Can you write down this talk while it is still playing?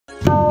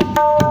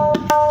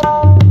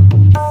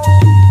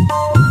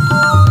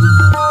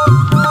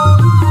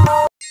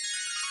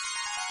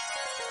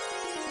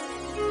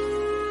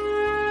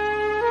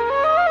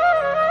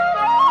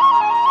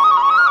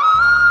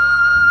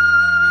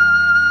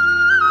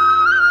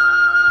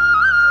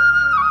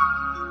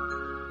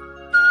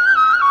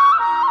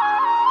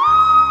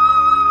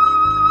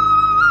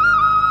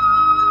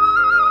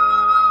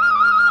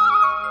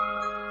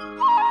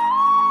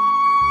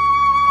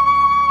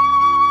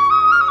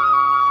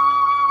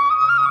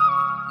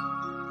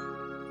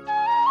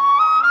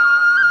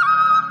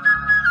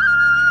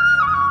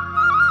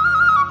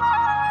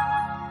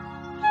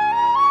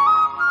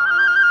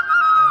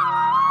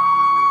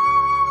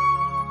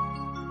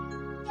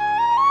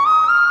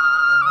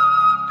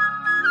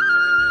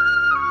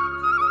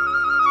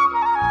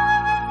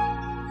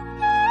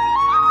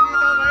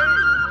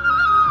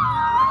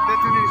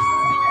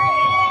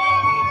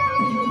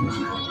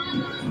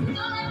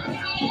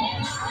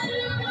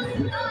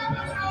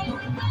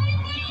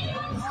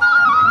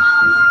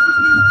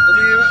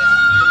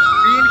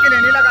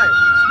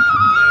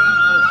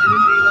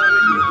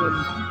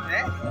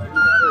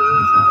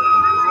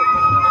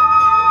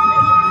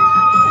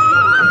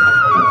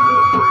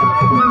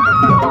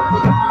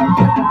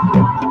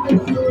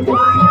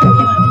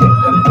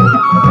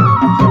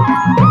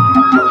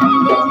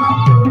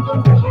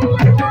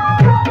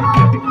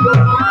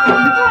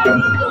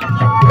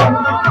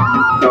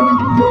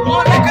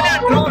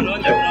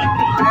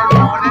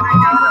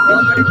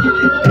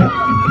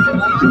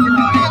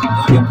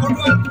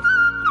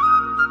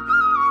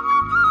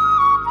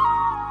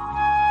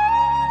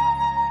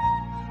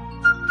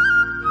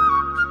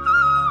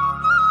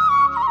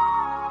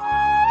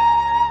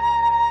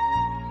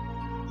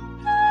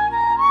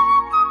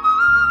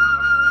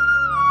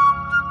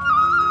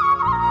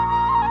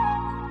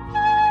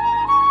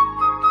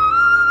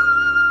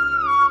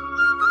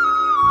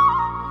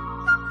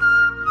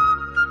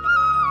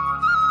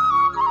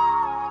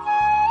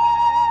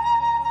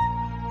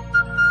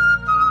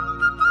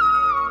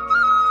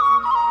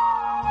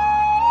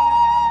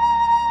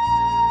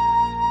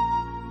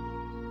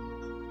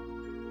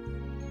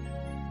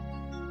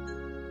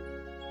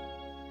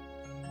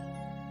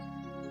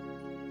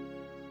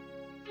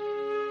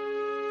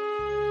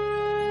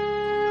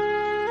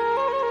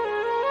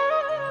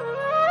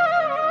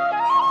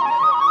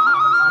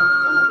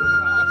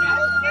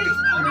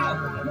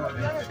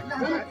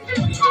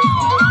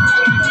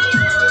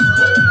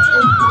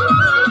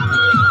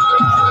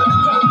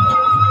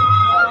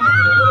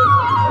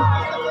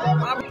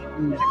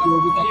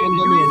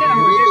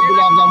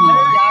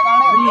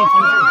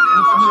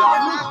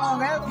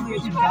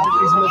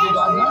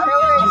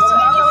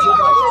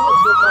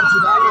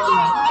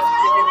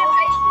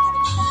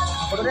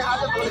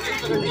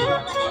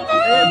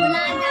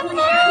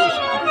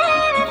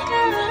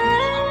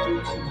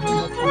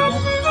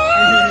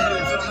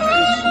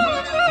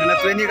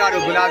कोई नहीं काटो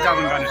गुलाब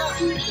जामुन खाने।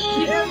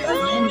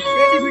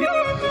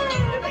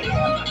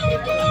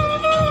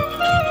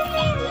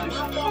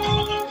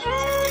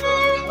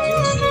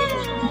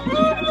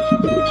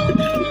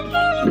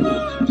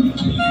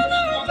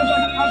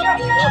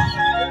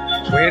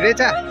 वही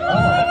रेचा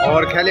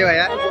और खेले हुआ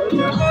यार।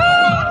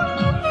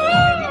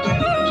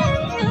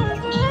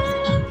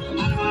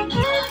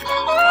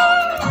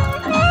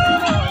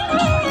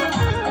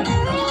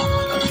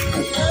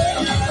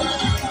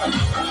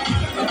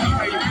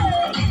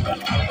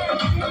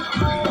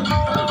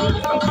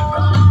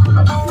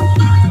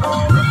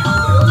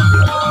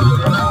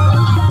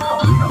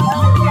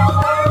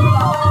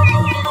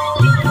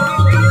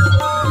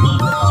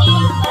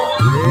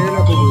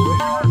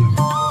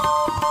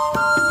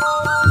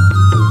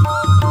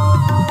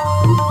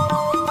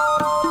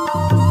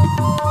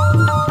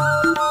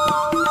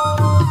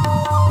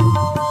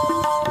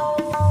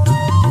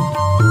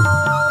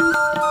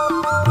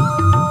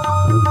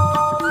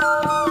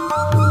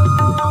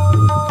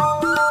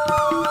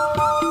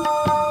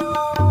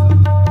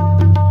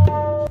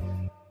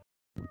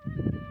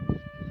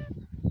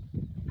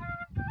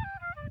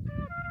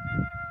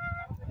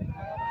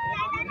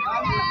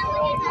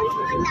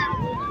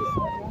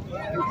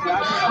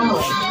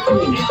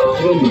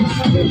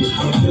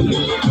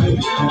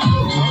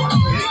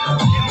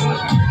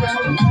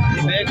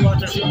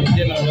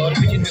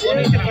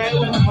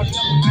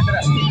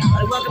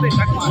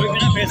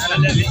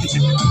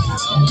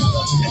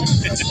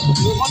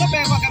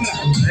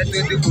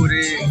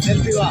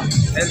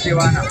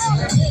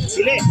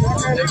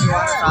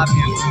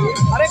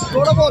 अरे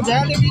थोड़ा बहुत है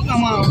लेकिन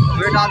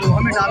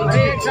हमें डालो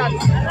एक साथ।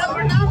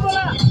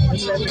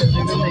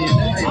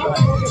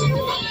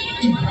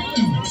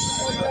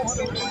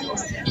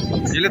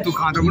 ये तू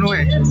कहाँ तो बनो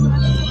है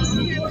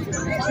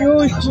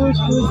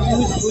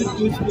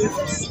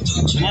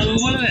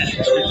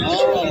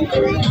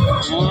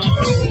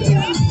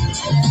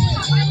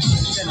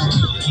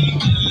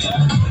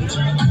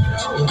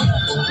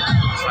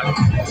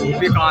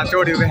भी कहाँ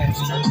छोड़े हुए हैं।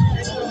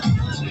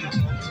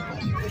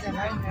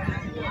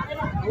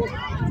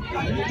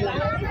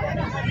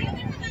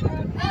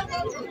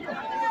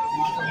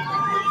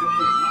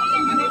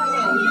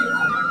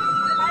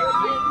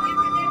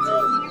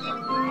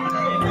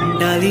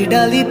 डाली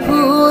डाली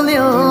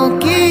फूलों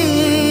की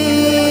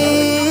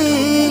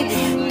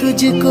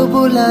तुझको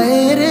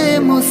बुलाए रे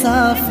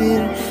मुसाफिर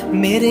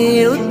मेरे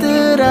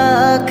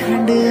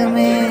उत्तराखंड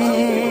में।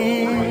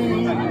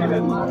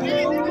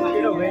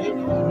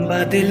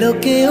 बादलों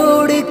के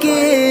ओढ़ के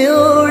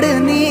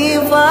ओढ़नी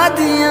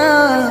वादियाँ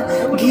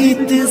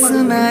गीत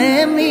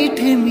सुनाए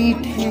मीठे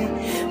मीठे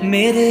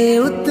मेरे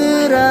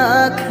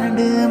उत्तराखंड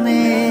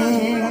में।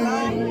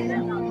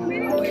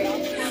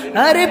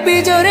 अरे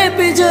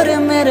पिजोरे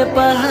मेरे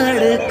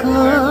पहाड़ को,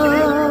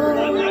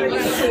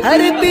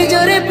 अरे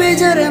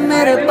पिजोरे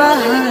मेरे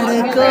पहाड़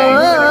को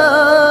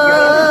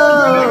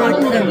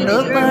ठंडो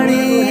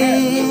पानी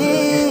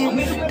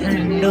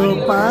ठंडो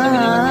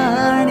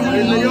पानी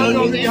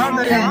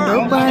ठंडो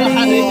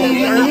पानी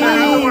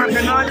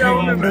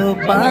ठंडो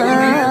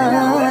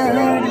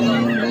पानी।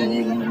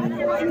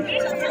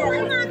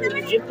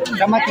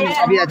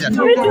 अभी आ जा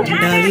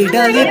डाली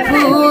डाली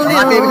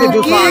फूलों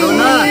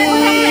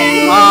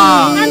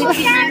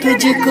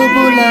तुझको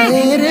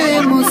बुलाए रे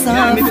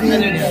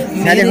मुसाफिर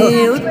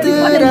मेरे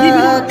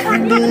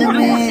उत्तराखंड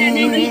में।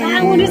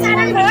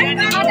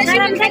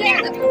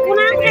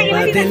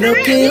 बादलों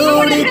के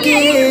ओढ़ के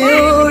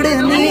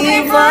ओढ़नी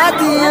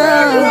वादियाँ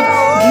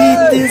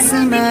गीत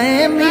सुनाए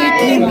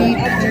मीठे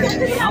मीठे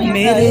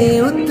मेरे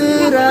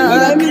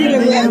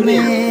उत्तराखंड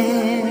में।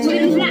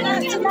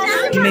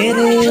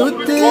 मेरे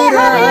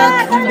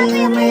उत्तराखंड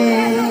में,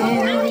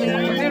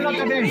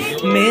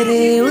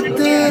 मेरे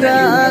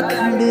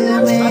उत्तराखंड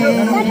में,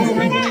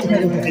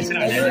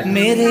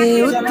 मेरे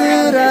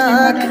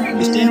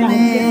उत्तराखंड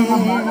में।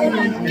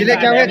 किले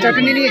क्या हुआ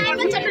चटनी नहीं है।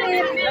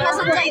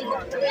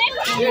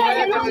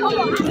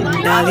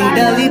 डाली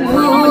डाली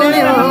फूलों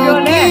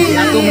की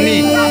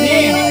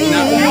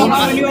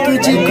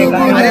तुझको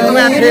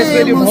बुलाए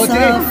रे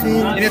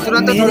मुसाफिर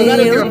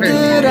मेरे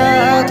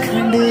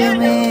उत्तराखंड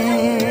में।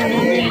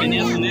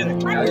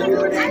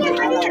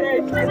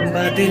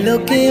 बादलों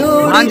के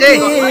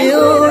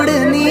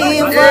ओढ़नी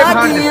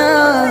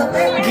वादियाँ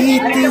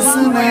गीत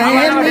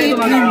सुनाए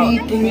मीठे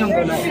मीठे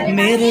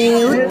मेरे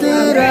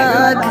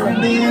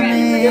उत्तराखंड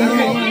में।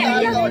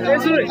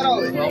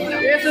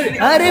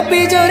 अरे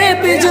पिजोरे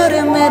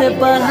मेरे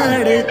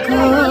पहाड़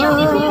को,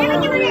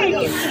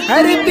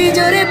 अरे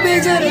पिजोरे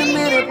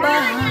मेरे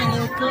पहाड़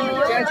को।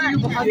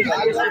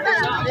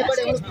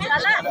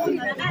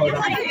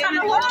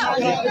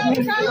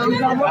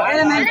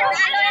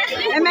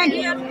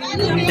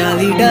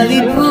 डाली डाली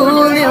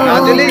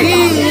फूलों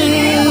की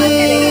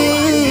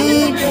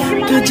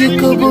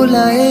तुझको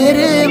बुलाए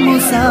रे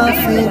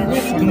मुसाफिर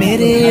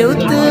मेरे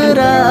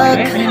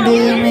उत्तराखंड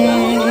में।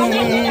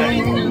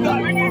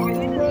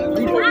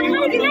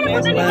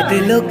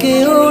 बादलों के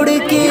ओढ़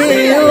के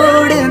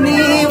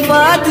ओढ़नी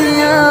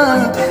वादियाँ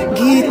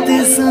गीत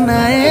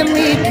सुनाए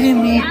मीठे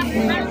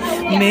मीठे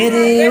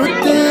मेरे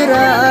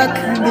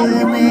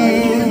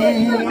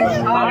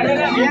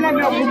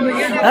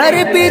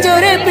अरे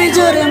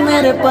पिजोरे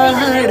मेरे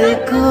पहाड़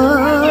को,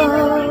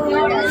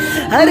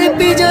 अरे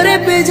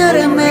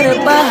पिजोरे मेरे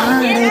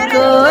पहाड़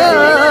को।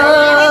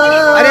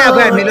 अरे अब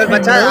मिलो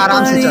बच्चा,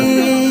 आराम से चल।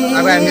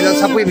 अब मिलो,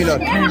 सभी मिलो,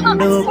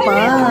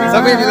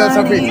 सभी मिलो,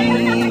 सभी।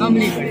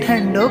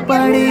 ठंडो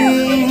पानी,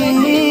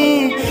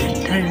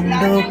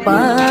 ठंडो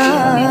पानी।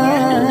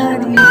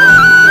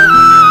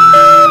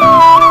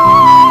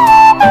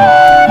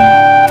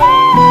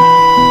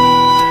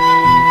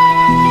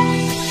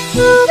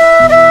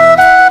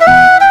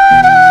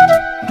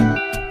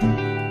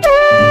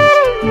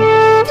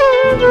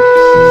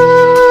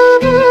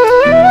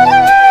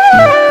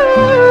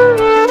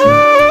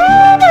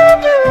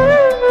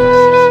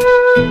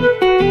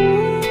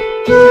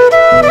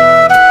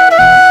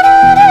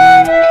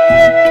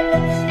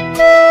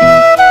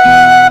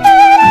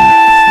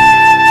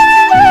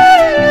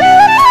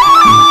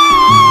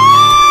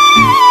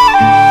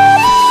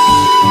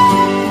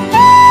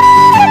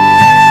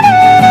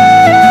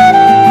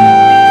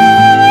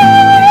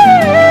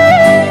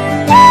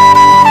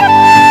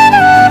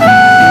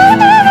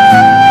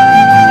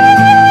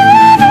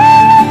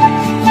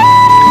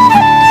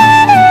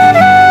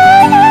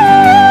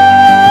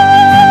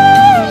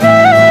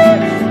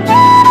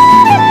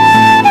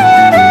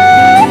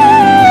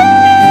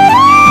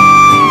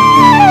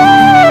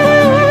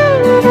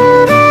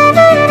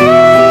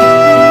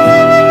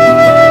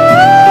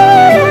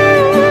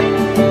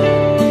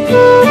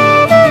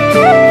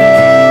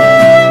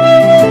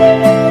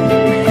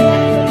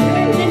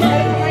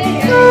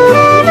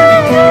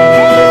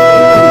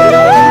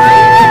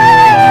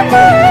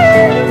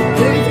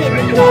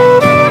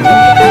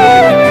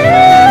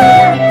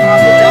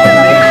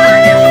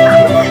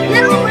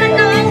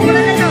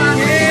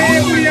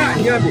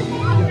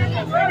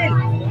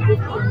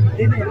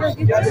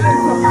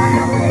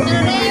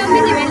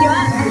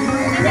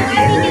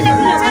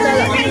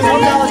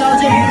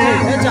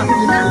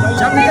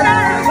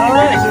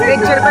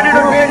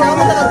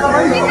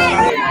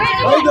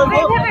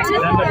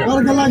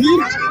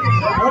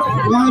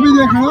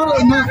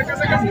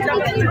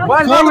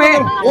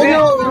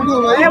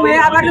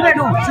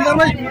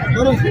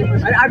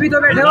 अभी तो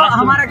बैठे हो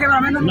हमारा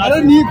कैमरामैन। अरे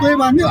नहीं कोई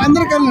बात नहीं,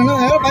 अंदर कर लेना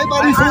यार भाई,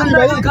 बारिश हो रही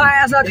भाई।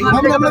 ऐसा हम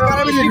अपना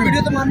करा भी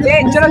वीडियो तो मान।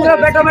 चलो चलो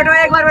बैठो बैठो,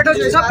 एक बार बैठो,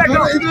 सब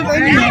बैठो।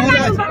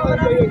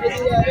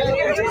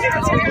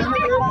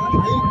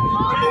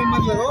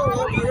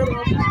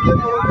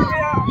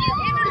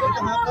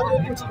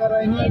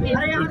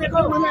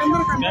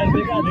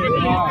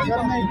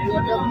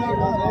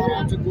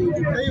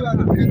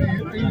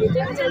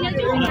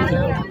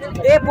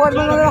 ए पोज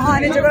बनो, हाँ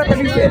नीचे करो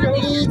तभी से।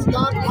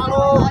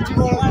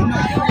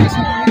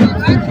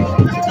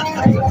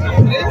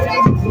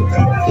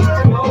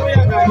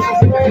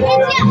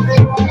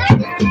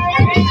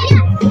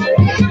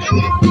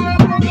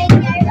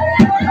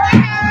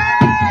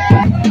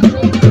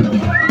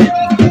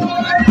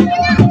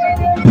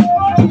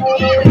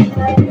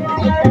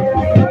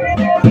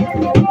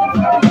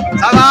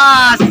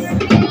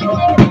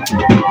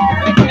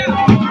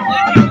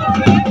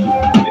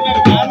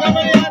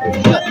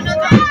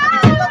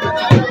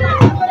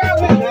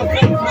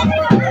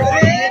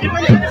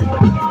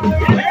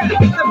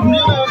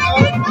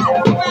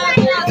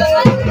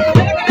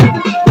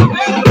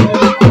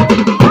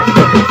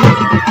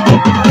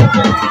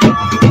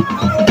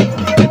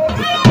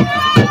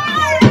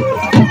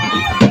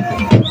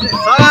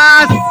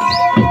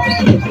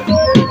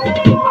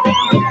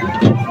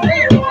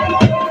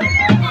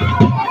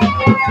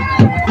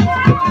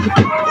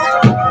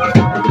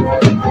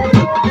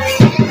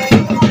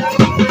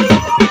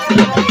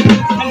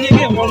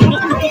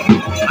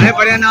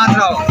 बढ़िया नाच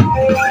रहा हो।